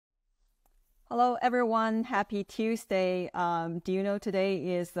Hello, everyone. Happy Tuesday. Do you know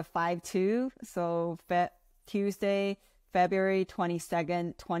today is the 5/2? So Tuesday, February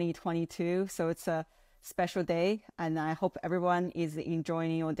 22nd, 2022. So it's a special day, and I hope everyone is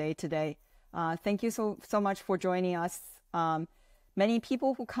enjoying your day today. Thank you so much for joining us. Many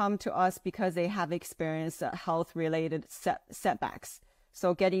people who come to us because they have experienced health-related setbacks.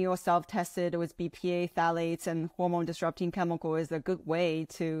 So getting yourself tested with BPA, phthalates, and hormone-disrupting chemical is a good way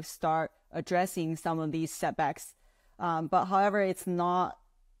to start addressing some of these setbacks. But however, it's not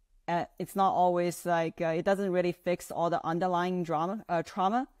always like it doesn't really fix all the underlying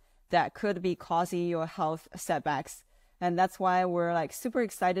trauma that could be causing your health setbacks. And that's why we're like super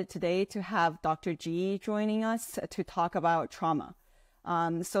excited today to have Dr. G joining us to talk about trauma.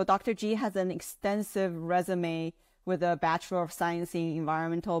 So Dr. G has an extensive resume with a Bachelor of Science in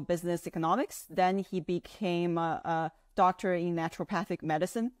Environmental Business Economics. Then he became a doctor in Naturopathic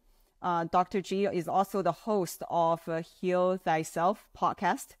Medicine. Dr. G is also the host of Heal Thyself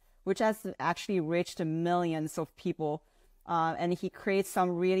podcast, which has actually reached millions of people. And he creates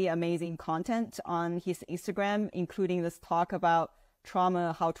some really amazing content on his Instagram, including this talk about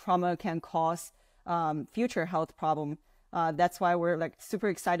trauma, how trauma can cause future health problem. That's why we're like super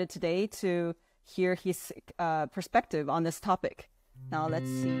excited today to hear his perspective on this topic. Now let's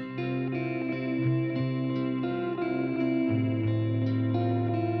see.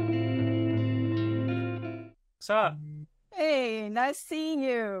 What's up? Hey, nice seeing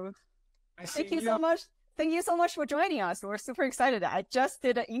you. Thank you so much. Thank you so much for joining us. We're super excited. I just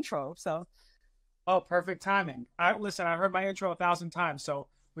did an intro, so. Oh, perfect timing. I heard my intro 1,000 times, so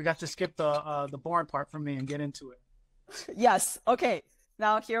we got to skip the boring part for me and get into it. Yes. Okay.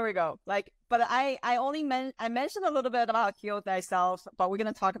 Now here we go. But I mentioned a little bit about Heal Thyself, but we're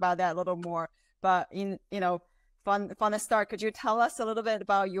gonna talk about that a little more. But from the start, could you tell us a little bit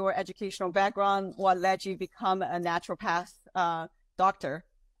about your educational background? What led you to become a naturopath doctor?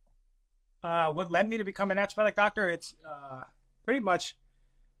 What led me to become a naturopathic doctor? It's pretty much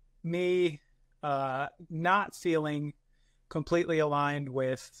me not feeling completely aligned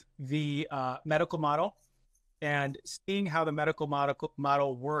with the medical model and seeing how the medical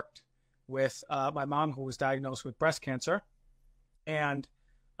model worked with my mom, who was diagnosed with breast cancer, and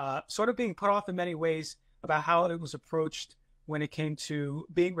sort of being put off in many ways about how it was approached when it came to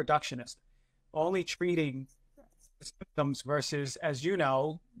being reductionist, only treating symptoms versus, as you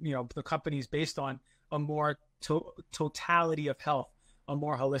know, the company's based on a more totality of health, a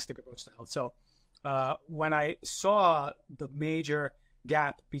more holistic approach to health. So when I saw the major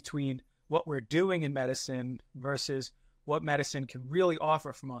gap between what we're doing in medicine versus what medicine can really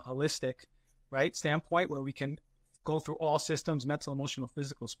offer from a holistic, standpoint, where we can go through all systems, mental, emotional,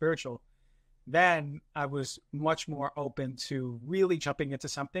 physical, spiritual, then I was much more open to really jumping into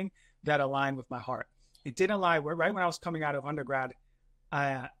something that aligned with my heart. It didn't align. Right when I was coming out of undergrad,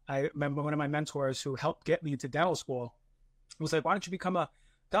 I remember one of my mentors who helped get me into dental school was like, why don't you become a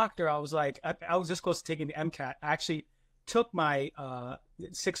doctor? I was like, I was this close to taking the MCAT. I actually took my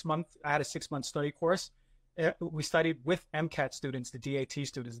 6-month, I had a 6-month study course. We studied with MCAT students, the DAT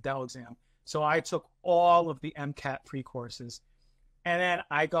students, the dental exam. So I took all of the MCAT pre-courses. And then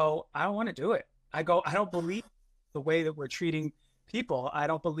I go, I don't want to do it. I don't believe the way that we're treating people. I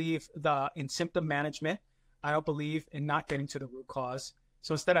don't believe in symptom management. I don't believe in not getting to the root cause.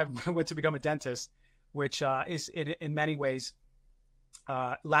 So instead I went to become a dentist, which is in many ways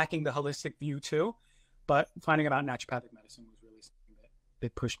lacking the holistic view too. But finding out naturopathic medicine was really something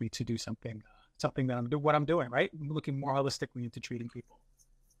that pushed me to do something that what I'm doing, right? I'm looking more holistically into treating people.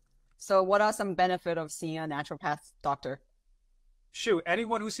 So what are some benefits of seeing a naturopath doctor? Shoot,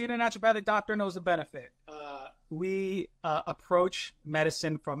 anyone who's seen a naturopathic doctor knows the benefit. We approach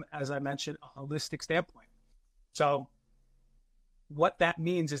medicine from, as I mentioned, a holistic standpoint. So what that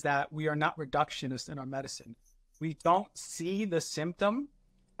means is that we are not reductionist in our medicine. We don't see the symptom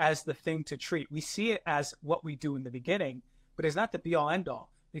as the thing to treat. We see it as what we do in the beginning, but it's not the be all end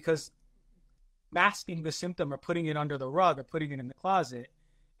all, because masking the symptom or putting it under the rug or putting it in the closet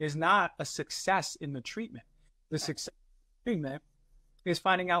is not a success in the treatment. The success in the treatment is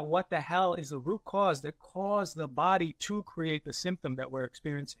finding out what the hell is the root cause that caused the body to create the symptom that we're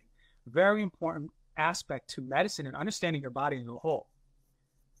experiencing. Very important aspect to medicine and understanding your body as a whole.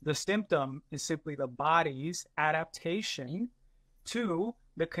 The symptom is simply the body's adaptation to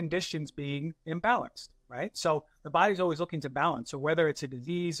the conditions being imbalanced, right? So the body's always looking to balance. So whether it's a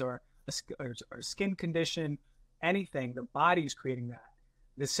disease or a skin condition, anything, the body's creating that.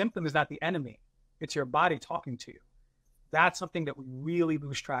 The symptom is not the enemy. It's your body talking to you. That's something that we really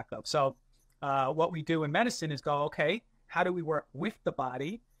lose track of. So what we do in medicine is go, okay, how do we work with the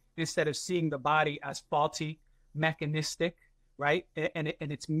body instead of seeing the body as faulty, mechanistic, right? And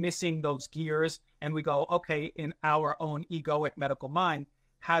it's missing those gears. And we go, okay, in our own egoic medical mind,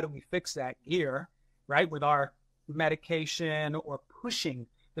 how do we fix that gear, right? With our medication or pushing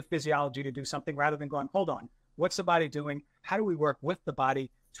the physiology to do something rather than going, hold on, what's the body doing? How do we work with the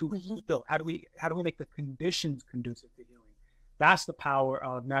body to heal? How do we make the conditions conducive to healing? That's the power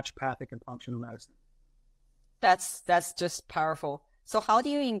of naturopathic and functional medicine. That's just powerful. So how do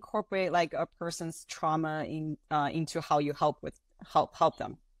you incorporate like a person's trauma into how you help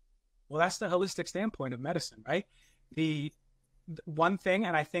them? Well, that's the holistic standpoint of medicine, right? The one thing,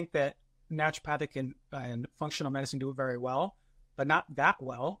 and I think that naturopathic and functional medicine do it very well, but not that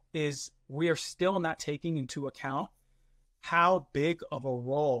well, is we are still not taking into account how big of a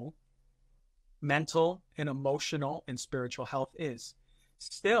role mental and emotional and spiritual health is.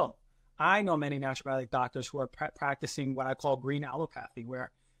 Still, I know many naturopathic doctors who are practicing what I call green allopathy, where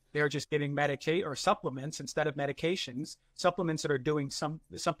they're just giving Medicaid or supplements instead of medications, supplements that are doing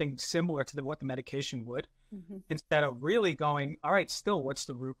something similar to what the medication would, instead of really going, all right, still, what's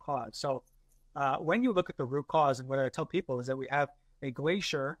the root cause? So when you look at the root cause, and what I tell people is that we have a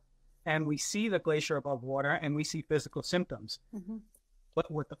glacier and we see the glacier above water and we see physical symptoms. But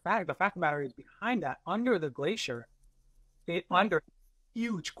what the fact of the matter is, behind that, under the glacier, under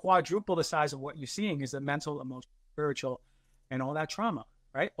huge, quadruple the size of what you're seeing, is the mental, emotional, spiritual, and all that trauma,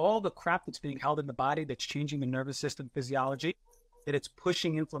 right? All the crap that's being held in the body that's changing the nervous system physiology, that it's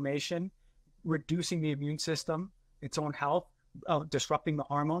pushing inflammation, reducing the immune system, its own health, disrupting the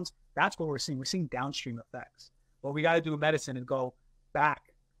hormones. That's what we're seeing. We're seeing downstream effects. What we got to do in medicine is go back,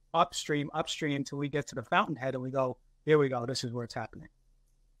 upstream, until we get to the fountainhead and we go, here we go, this is where it's happening.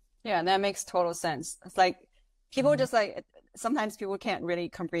 Yeah, and that makes total sense. It's like people just like, sometimes people can't really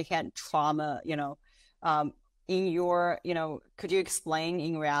comprehend trauma, in your, could you explain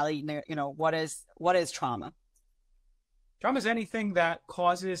in reality, what is trauma? Trauma is anything that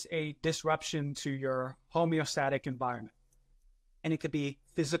causes a disruption to your homeostatic environment. And it could be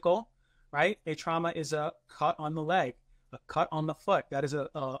physical, right? A trauma is a cut on the leg, a cut on the foot. That is a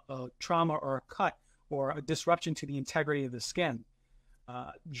trauma or a cut or a disruption to the integrity of the skin.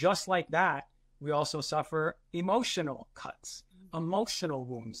 Just like that, we also suffer emotional cuts, emotional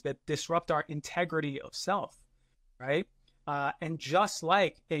wounds that disrupt our integrity of self, right? And just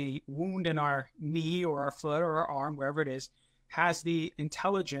like a wound in our knee or our foot or our arm, wherever it is, has the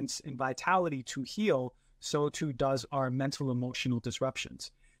intelligence and vitality to heal, so too does our mental emotional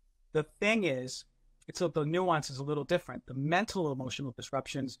disruptions. The thing is, the nuance is a little different. The mental emotional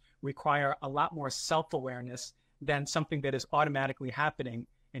disruptions require a lot more self-awareness than something that is automatically happening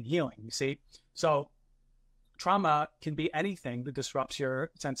and healing, you see? So trauma can be anything that disrupts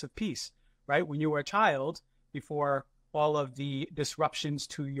your sense of peace, right? When you were a child, before all of the disruptions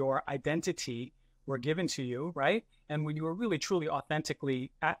to your identity were given to you, right? And when you were really, truly,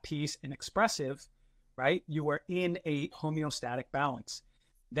 authentically at peace and expressive, right? You were in a homeostatic balance.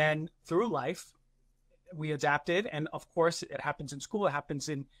 Then through life, we adapted. And of course, it happens in school, it happens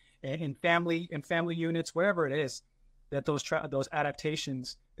in family units, wherever it is, that those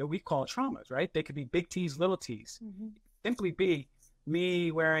adaptations that we call traumas, right? They could be big T's, little T's. Simply be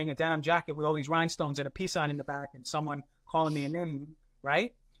me wearing a denim jacket with all these rhinestones and a peace sign in the back and someone calling me a name,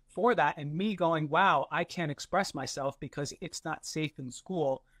 right? For that, and me going, wow, I can't express myself because it's not safe in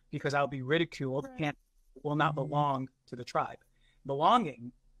school because I'll be ridiculed and will not belong to the tribe.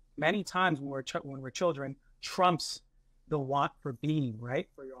 Belonging, many times when we're children, trumps the want for being, right?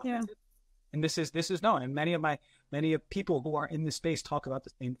 For your authenticity. And this is known. And many of people who are in this space talk about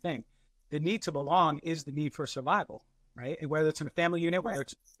the same thing. The need to belong is the need for survival, right? And whether it's in a family unit, whether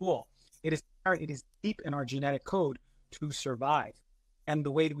it's in school, it is deep in our genetic code to survive. And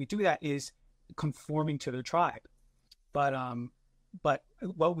the way that we do that is conforming to the tribe. But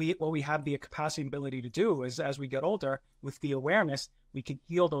what we have the capacity and ability to do is, as we get older, with the awareness, we can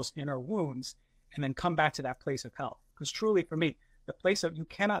heal those inner wounds and then come back to that place of health. Because truly, for me, the place of you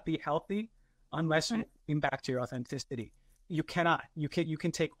cannot be healthy unless you come back to your authenticity. You cannot. You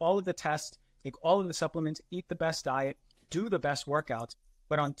can take all of the tests, take all of the supplements, eat the best diet, do the best workouts,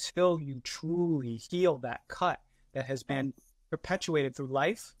 but until you truly heal that cut that has been perpetuated through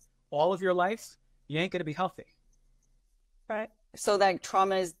life, all of your life, you ain't going to be healthy. Right. So like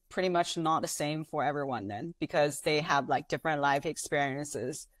trauma is pretty much not the same for everyone then, because they have like different life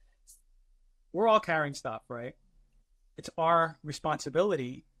experiences. We're all carrying stuff, right? It's our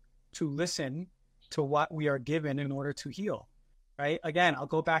responsibility to listen to what we are given in order to heal, right? Again, I'll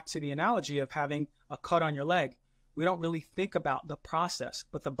go back to the analogy of having a cut on your leg. We don't really think about the process,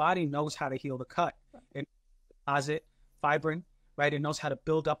 but the body knows how to heal the cut. It deposit fibrin, right? It knows how to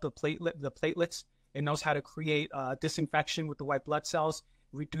build up the platelets. It knows how to create disinfection with the white blood cells,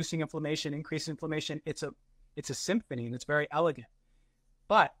 reducing inflammation, increasing inflammation. It's a symphony, and it's very elegant.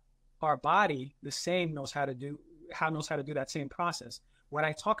 But our body, the same, knows how to do that same process. What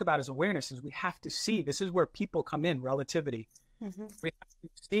I talk about as awareness is we have to see, this is where people come in, relativity. Mm-hmm. We have to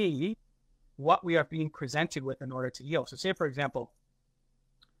see what we are being presented with in order to heal. So say, for example,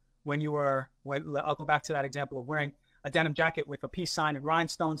 I'll go back to that example of wearing a denim jacket with a peace sign and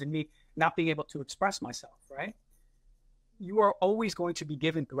rhinestones and me not being able to express myself, right? You are always going to be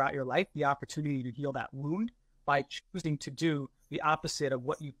given throughout your life the opportunity to heal that wound by choosing to do the opposite of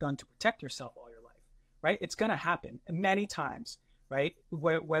what you've done to protect yourself all your life, right? It's going to happen many times, right?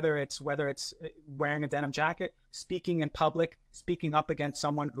 Whether it's wearing a denim jacket, speaking in public, speaking up against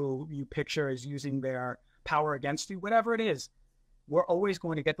someone who you picture as using their power against you, whatever it is, we're always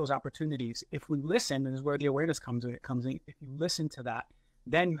going to get those opportunities. If we listen, and this is where the awareness comes in. If you listen to that,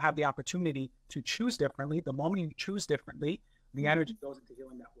 then you have the opportunity to choose differently. The moment you choose differently, the energy goes into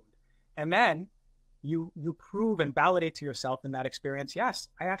healing that wound. And then you prove and validate to yourself in that experience, yes,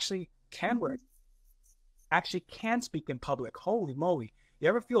 I actually can wear it. Actually can speak in public. Holy moly. You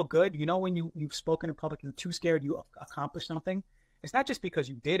ever feel good? You know, when you've spoken in public, you're too scared, you accomplish something. It's not just because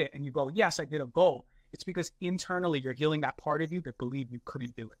you did it and you go, yes, I did a goal. It's because internally you're healing that part of you that believed you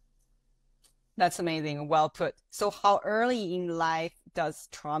couldn't do it. That's amazing. Well put. So how early in life does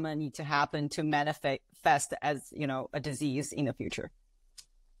trauma need to happen to manifest as, a disease in the future?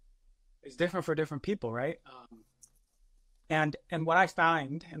 It's different for different people, right? And what I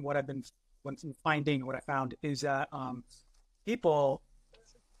find and what I've been finding, what I found is that people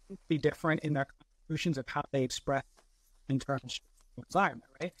be different in their contributions of how they express internal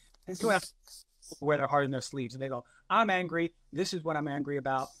environment, right? And so wear their heart in their sleeves and they go, I'm angry. This is what I'm angry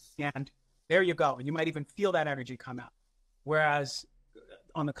about. And there you go. And you might even feel that energy come out. Whereas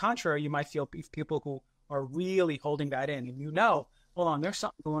on the contrary, you might feel people who are really holding that in and hold on, there's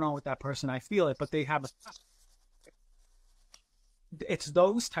something going on with that person. I feel it, but they have it's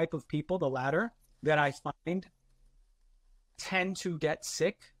those type of people, the latter, that I find tend to get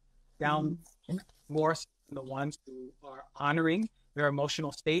sick down more than the ones who are honoring their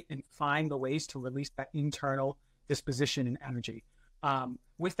emotional state and find the ways to release that internal disposition and energy.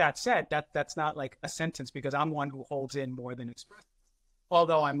 With that said, that's not like a sentence because I'm one who holds in more than expresses,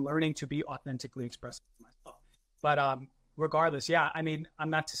 although I'm learning to be authentically expressive myself. But regardless, yeah, I mean, I'm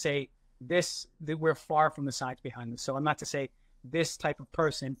not to say that we're far from the science behind this. So I'm not to say this type of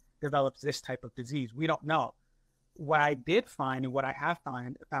person develops this type of disease. We don't know. What I did find and what I have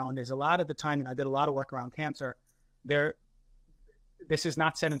found is a lot of the time, and I did a lot of work around cancer, this is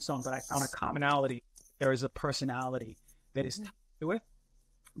not set in stone, but I found a commonality. There is a personality that is tied to it.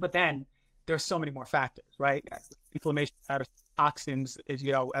 But then there's so many more factors, right? Inflammation, toxins,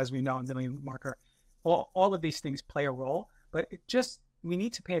 as we know, in the immune marker. All of these things play a role, but we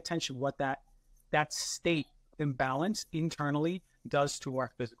need to pay attention to what that state imbalance internally does to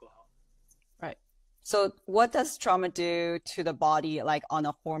our physical health. Right. So what does trauma do to the body, like on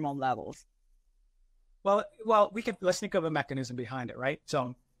a hormone levels? Well, let's think of a mechanism behind it, right?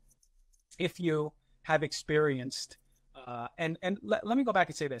 So if you have experienced, and let me go back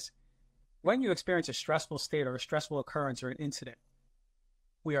and say this. When you experience a stressful state or a stressful occurrence or an incident,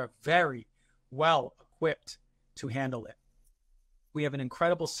 we are very well equipped to handle it. We have an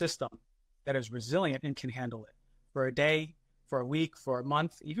incredible system that is resilient and can handle it for a day, for a week, for a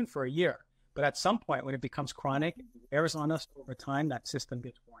month, even for a year. But at some point when it becomes chronic, it wears on us over time, that system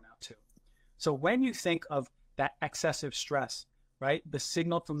gets worn out too. So when you think of that excessive stress, right, the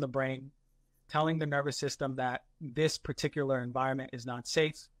signal from the brain telling the nervous system that this particular environment is not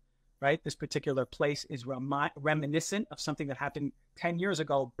safe, right? This particular place is reminiscent of something that happened 10 years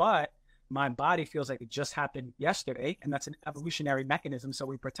ago, but my body feels like it just happened yesterday. And that's an evolutionary mechanism. So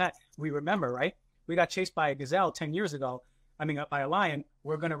we remember, right? We got chased by a gazelle 10 years ago. By a lion.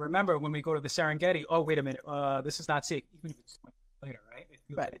 We're going to remember when we go to the Serengeti, oh, wait a minute, this is not safe, even if it's later, right?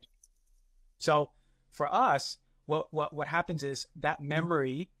 Right. So for us, what happens is that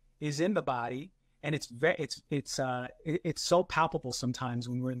memory is in the body, and it's so palpable sometimes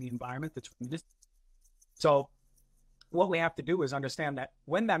when we're in the environment that's from this. So what we have to do is understand that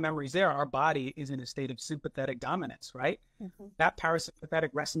when that memory is there, our body is in a state of sympathetic dominance, right? Mm-hmm. That parasympathetic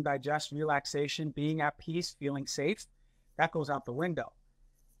rest and digest, relaxation, being at peace, feeling safe, that goes out the window.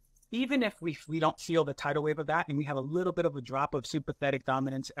 Even if we don't feel the tidal wave of that and we have a little bit of a drop of sympathetic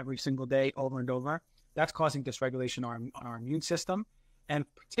dominance every single day over and over, that's causing dysregulation on our immune system and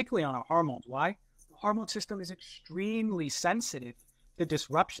particularly on our hormones. Why? The hormone system is extremely sensitive to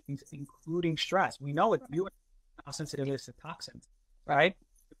disruptions, including stress. We know it's how sensitive it is to toxins, right?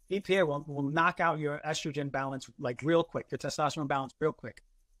 EPA will knock out your estrogen balance like real quick, your testosterone balance real quick.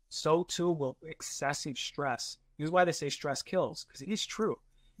 So too will excessive stress. This is why they say stress kills, because it is true.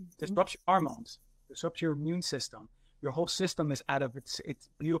 Disrupts your hormones, disrupts your immune system. Your whole system is out of its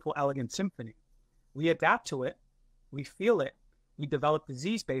beautiful, elegant symphony. We adapt to it, we feel it, we develop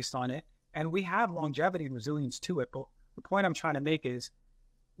disease based on it, and we have longevity and resilience to it. But the point I'm trying to make is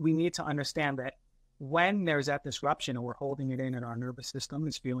we need to understand that when there's that disruption and we're holding it in and our nervous system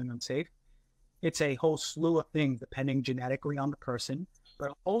is feeling unsafe, it's a whole slew of things depending genetically on the person, but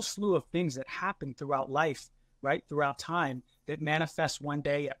a whole slew of things that happen throughout life, right, throughout time that manifest one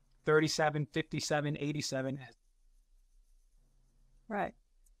day at 37, 57, 87. Right.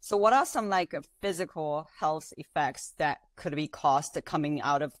 So what are some like physical health effects that could be caused coming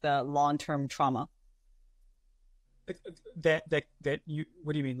out of the long-term trauma? That you,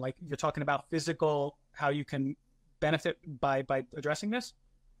 what do you mean? Like you're talking about physical, how you can benefit by addressing this?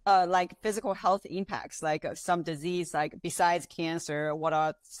 Like physical health impacts, like some disease, like besides cancer, what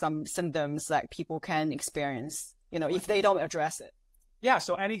are some symptoms that people can experience, you know, if they don't address it? Yeah.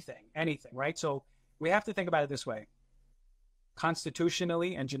 So anything, right? So we have to think about it this way.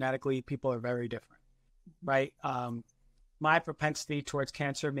 Constitutionally and genetically, people are very different, right? My propensity towards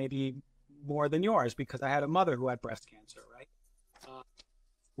cancer may be more than yours because I had a mother who had breast cancer, right?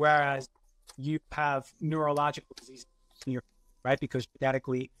 Whereas you have neurological disease, right? Because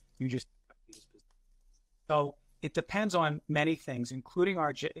genetically, you just. So it depends on many things, including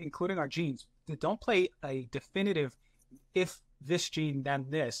our genes. That don't play a definitive if this gene then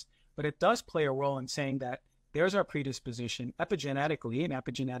this, but it does play a role in saying that there's our predisposition epigenetically, and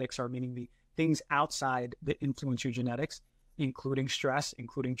epigenetics are meaning the things outside that influence your genetics, including stress,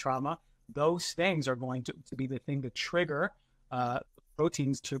 including trauma. Those things are going to be the thing to trigger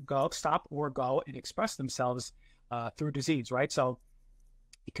proteins to stop or go and express themselves through disease, right? So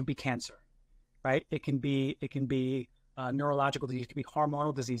it can be cancer, right? It can be neurological disease. It can be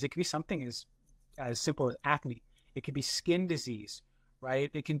hormonal disease. It can be something as simple as acne. It can be skin disease, right?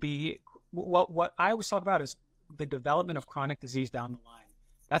 It can be what I always talk about is the development of chronic disease down the line.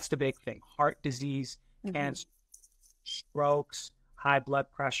 That's the big thing. Heart disease, cancer, strokes, high blood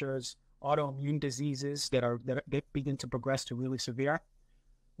pressures, autoimmune diseases that begin to progress to really severe.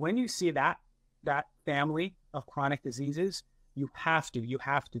 When you see that family of chronic diseases, you have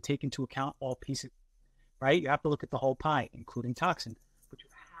to take into account all pieces, right? You have to look at the whole pie, including toxins, but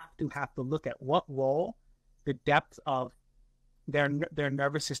you have to look at what role the depth of their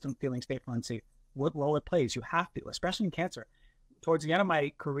nervous system feeling safe or unsafe, what role it plays. You have to, especially in cancer. Towards the end of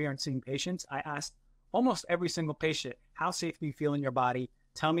my career in seeing patients, I asked almost every single patient, how safe do you feel in your body?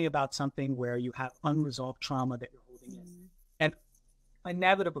 Tell me about something where you have unresolved trauma that you're holding in. And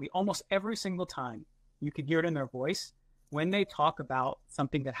inevitably, almost every single time, you could hear it in their voice when they talk about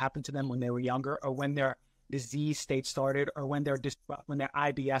something that happened to them when they were younger, or when their disease state started, or when their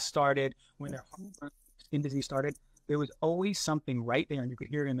IBS started, when their skin disease started. There was always something right there, and you could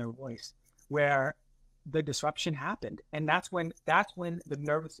hear it in their voice, where the disruption happened. And that's when the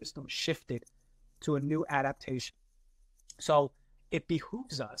nervous system shifted to a new adaptation. So it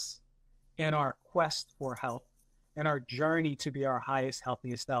behooves us in our quest for health and our journey to be our highest,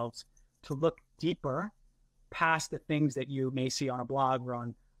 healthiest selves to look deeper past the things that you may see on a blog or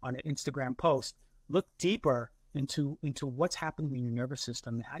on an Instagram post. Look deeper into what's happening in your nervous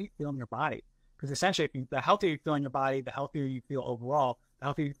system and how do you feel in your body. Because essentially, the healthier you feel in your body, the healthier you feel overall. The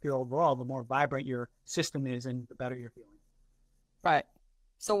healthier you feel overall, the more vibrant your system is and the better you're feeling. Right.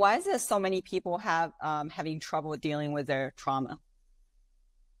 So why is there so many people having trouble dealing with their trauma?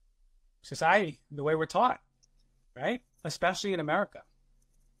 Society, the way we're taught, right? Especially in America.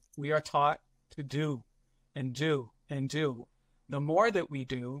 We are taught to do and do and do. The more that we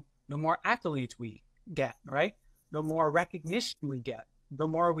do, the more accolades we get, right? The more recognition we get, the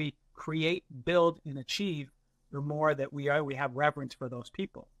more we create, build, and achieve, the more that we have reverence for those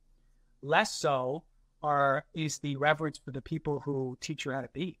people. Less so is the reverence for the people who teach you how to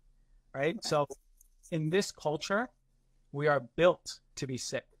be, right? So in this culture, we are built to be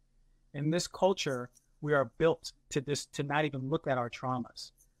sick. In this culture, we are built to not even look at our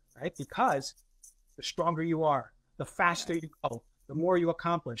traumas, right? Because the stronger you are, the faster you go, the more you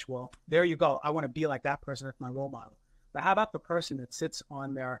accomplish. Well, there you go. I want to be like that person as my role model. But how about the person that sits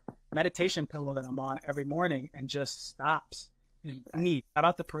on their meditation pillow that I'm on every morning and just stops and breathes? How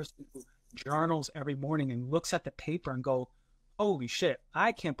about the person who journals every morning and looks at the paper and go, holy shit,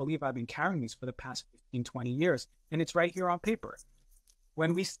 I can't believe I've been carrying these for the past 15, 20 years. And it's right here on paper.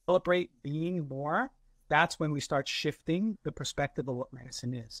 When we celebrate being more, that's when we start shifting the perspective of what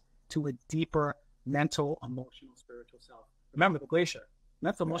medicine is to a deeper mental, emotional, spiritual self. Remember the glacier,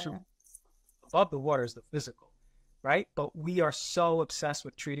 mental, emotional, above the water is the physical, right? But we are so obsessed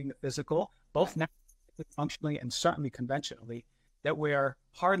with treating the physical, both naturally, functionally, and certainly conventionally, that we're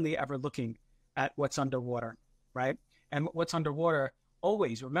hardly ever looking at what's underwater, right? And what's underwater,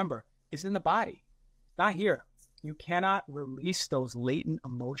 always remember, is in the body, not here. You cannot release those latent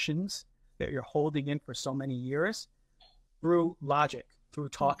emotions that you're holding in for so many years through logic, through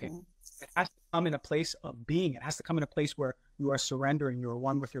talking. It has to come in a place of being. It has to come in a place where you are surrendering. You're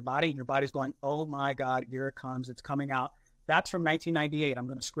one with your body, and your body's going, oh my God, here it comes. It's coming out. That's from 1998. I'm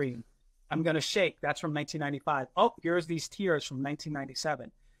going to scream. I'm going to shake. That's from 1995. Oh, here's these tears from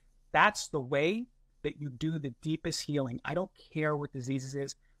 1997. That's the way that you do the deepest healing. I don't care what diseases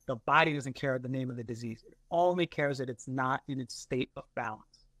is. The body doesn't care the name of the disease. It only cares that it's not in its state of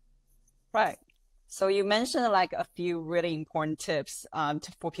balance. Right. So you mentioned like a few really important tips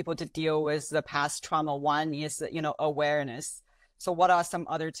for people to deal with the past trauma. One is, awareness. So what are some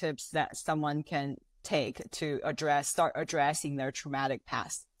other tips that someone can take to start addressing their traumatic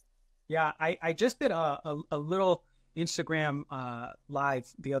past? Yeah, I just did a little Instagram live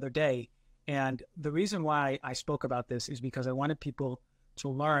the other day. And the reason why I spoke about this is because I wanted people to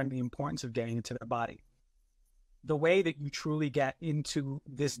learn the importance of getting into their body. The way that you truly get into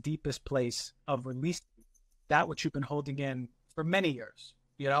this deepest place of releasing that which you've been holding in for many years.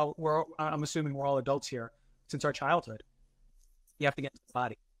 I'm assuming we're all adults here since our childhood. You have to get into the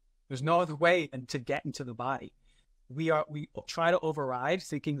body. There's no other way than to get into the body. We try to override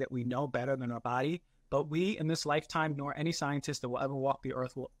thinking that we know better than our body, but we in this lifetime, nor any scientist that will ever walk the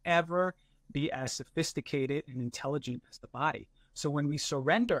earth will ever be as sophisticated and intelligent as the body. So when we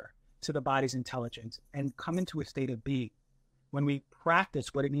surrender to the body's intelligence and come into a state of being, when we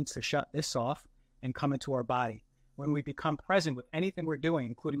practice what it means to shut this off and come into our body, when we become present with anything we're doing,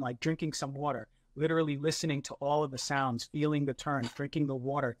 including like drinking some water, literally listening to all of the sounds, feeling the turn, drinking the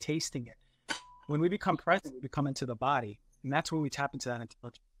water, tasting it. When we become present, we become into the body. And that's when we tap into that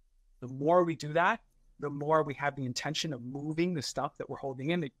intelligence. The more we do that, the more we have the intention of moving the stuff that we're holding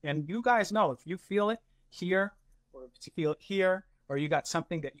in. And you guys know, if you feel it here, or if you feel it here, or you got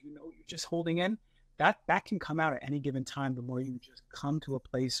something that you're just holding in, that can come out at any given time. The more you just come to a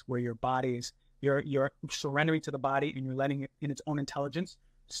place where your body's, you're surrendering to the body and you're letting it in its own intelligence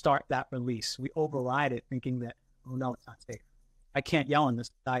start that release. We override it thinking that, oh no, it's not safe. I can't yell in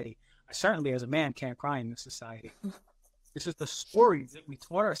this society. I certainly as a man can't cry in this society. This is the stories that we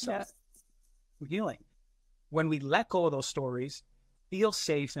taught ourselves for healing. When we let go of those stories, feel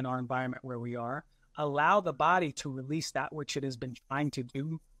safe in our environment where we are, allow the body to release that which it has been trying to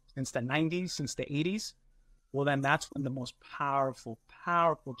do since the 90s, since the 80s, well, then that's when the most powerful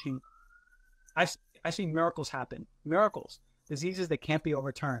change. I've seen miracles happen. Miracles, diseases that can't be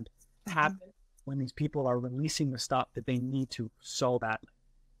overturned, happen when these people are releasing the stuff that they need to so badly.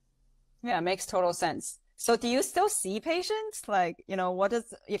 Yeah, it makes total sense. So do you still see patients? Like,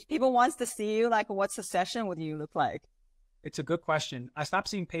 if people wants to see you, like what's a session with you look like? It's a good question. I stopped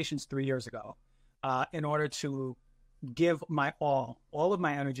seeing patients 3 years ago in order to give my all of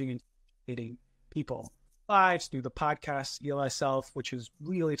my energy in educating people. Lives, through the podcast, Heal Thyself, which has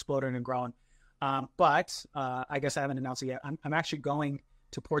really exploded and grown. But I guess I haven't announced it yet. I'm actually going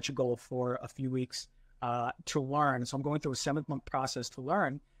to Portugal for a few weeks to learn. So I'm going through a 7-month process to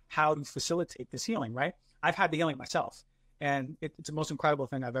learn how to facilitate this healing, right? I've had the healing myself. And it's the most incredible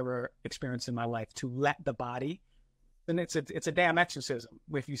thing I've ever experienced in my life, to let the body, and it's a damn exorcism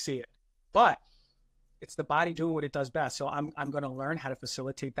if you see it. But it's the body doing what it does best. So I'm going to learn how to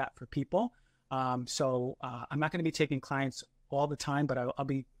facilitate that for people. So I'm not going to be taking clients all the time, but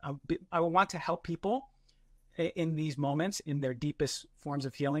I will want to help people in these moments, in their deepest forms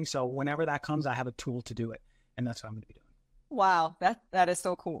of healing. So whenever that comes, I have a tool to do it. And that's what I'm going to be doing. Wow, that is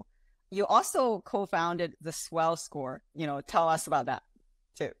so cool. You also co-founded the Swell Score. Tell us about that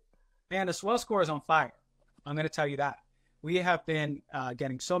too. Man, the Swell Score is on fire. I'm going to tell you that. We have been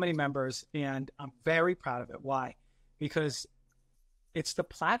getting so many members, and I'm very proud of it. Why? Because it's the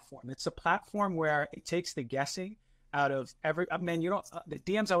platform. It's a platform where it takes the guessing out of every. I mean, the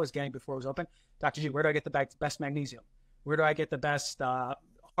DMs I was getting before it was open. Dr. G, where do I get the best magnesium? Where do I get the best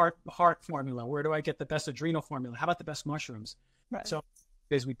heart formula? Where do I get the best adrenal formula? How about the best mushrooms? Right. So,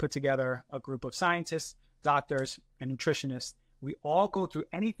 as we put together a group of scientists, doctors, and nutritionists, we all go through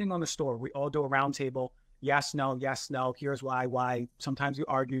anything on the store. We all do a roundtable. Yes, no, here's why. Sometimes we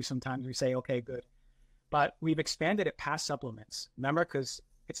argue, sometimes we say, okay, good. But we've expanded it past supplements. Remember, because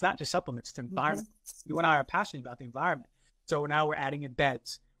it's not just supplements, it's environment. You and I are passionate about the environment. So now we're adding in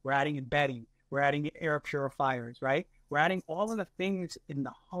beds, we're adding in bedding, we're adding in air purifiers, right? We're adding all of the things in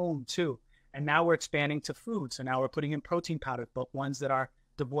the home too And now we're expanding to food. So now we're putting in protein powders, but ones that are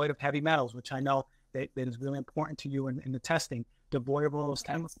devoid of heavy metals, which I know that is really important to you in the testing, devoid of all those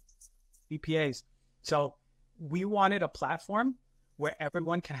chemicals, BPAs. So we wanted a platform where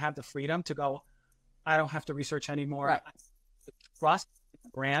everyone can have the freedom to go, I don't have to research anymore. Right. I trust the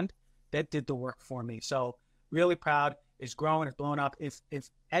brand that did the work for me. So really proud. It's growing, it's blowing up. If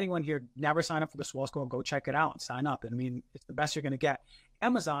anyone here never signed up for the Swole Score, go check it out and sign up. I mean, it's the best you're going to get.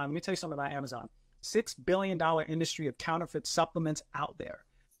 Amazon, let me tell you something about Amazon. $6 billion industry of counterfeit supplements out there.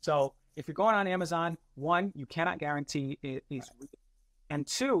 So if you're going on Amazon, one, you cannot guarantee it is real. And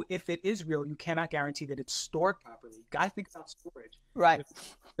two, if it is real, you cannot guarantee that it's stored properly. You got to think about storage. Right.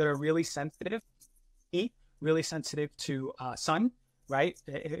 That are really sensitive, heat, really sensitive to sun, right?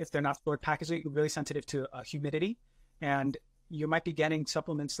 If they're not stored packaging, really sensitive to humidity. And you might be getting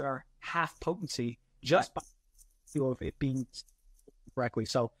supplements that are half potency just by it being correctly.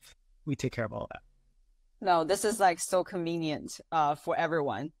 So we take care of all of that. No, this is like so convenient for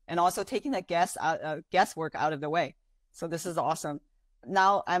everyone, and also taking the guesswork out of the way. So this is awesome.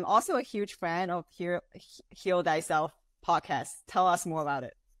 Now, I'm also a huge fan of Heal Thyself podcast. Tell us more about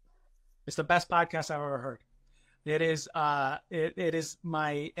it. It's the best podcast I've ever heard. It is it is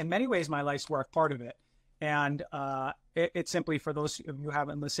in many ways my life's work, part of it. And it's simply, for those of you who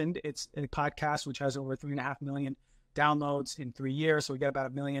haven't listened, it's a podcast which has over 3.5 million downloads in 3 years. So we got about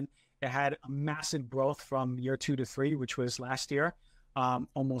 1 million. It had a massive growth from year 2 to 3, which was last year,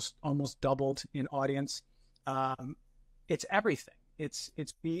 almost doubled in audience. It's everything. It's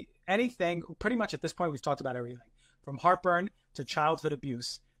anything. Pretty much at this point, we've talked about everything, from heartburn to childhood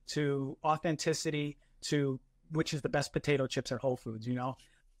abuse to authenticity to which is the best potato chips at Whole Foods. You know,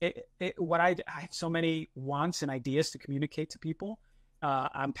 I have so many wants and ideas to communicate to people.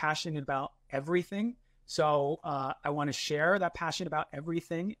 I'm passionate about everything. So I want to share that passion about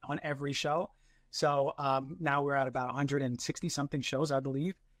everything on every show. So now we're at about 160 something shows, I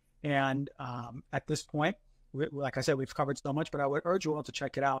believe. And at this point, like I said, we've covered so much, but I would urge you all to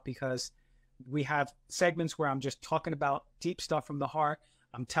check it out, because we have segments where I'm just talking about deep stuff from the heart.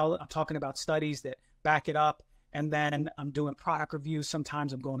 I'm talking about studies that back it up. And then I'm doing product reviews.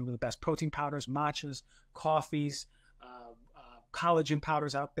 Sometimes I'm going over the best protein powders, matchas, coffees, collagen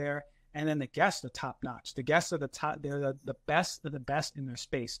powders out there. And then the guests are top notch. The guests are they're the best of the best in their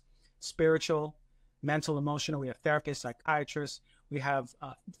space. Spiritual, mental, emotional. We have therapists, psychiatrists. We have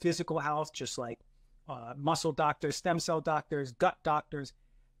physical health, just like muscle doctors, stem cell doctors, gut doctors,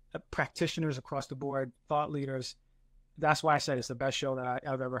 practitioners across the board, thought leaders. That's why I said it's the best show that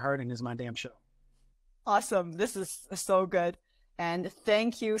I've ever heard, and it's my damn show. Awesome. This is so good. And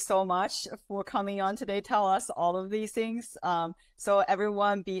thank you so much for coming on today. Tell us all of these things. So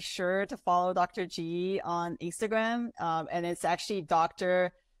everyone be sure to follow Dr. G on Instagram. And it's actually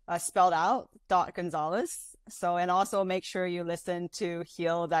Dr. Spelled out, .Gonzalez. So, and also make sure you listen to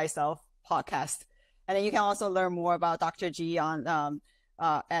Heal Thyself podcast. And then you can also learn more about Dr. G on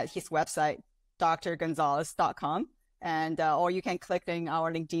at his website, drgonzalez.com. And or you can click in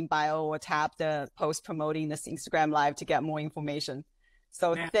our LinkedIn bio or tap the post promoting this Instagram live to get more information.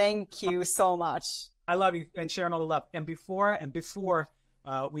 So thank you so much. I love you and sharing all the love. And before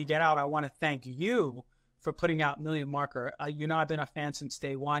we get out, I want to thank you for putting out Million Marker. You know, I've been a fan since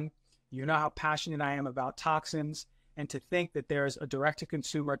day one. You know how passionate I am about toxins, and to think that there's a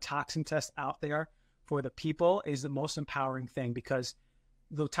direct-to-consumer toxin test out there for the people is the most empowering thing, because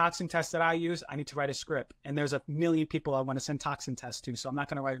the toxin test that I use, I need to write a script, and there's 1 million people I want to send toxin tests to, so I'm not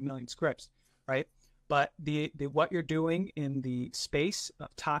going to write 1 million scripts, right? But the what you're doing in the space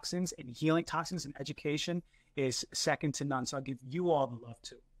of toxins and healing toxins and education is second to none. So I'll give you all the love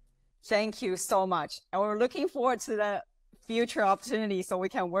too. Thank you so much. And we're looking forward to the future opportunities so we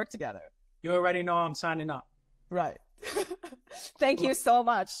can work together. You already know I'm signing up. Right. Thank you so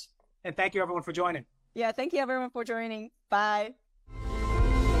much. And thank you everyone for joining. Yeah, thank you everyone for joining. Bye.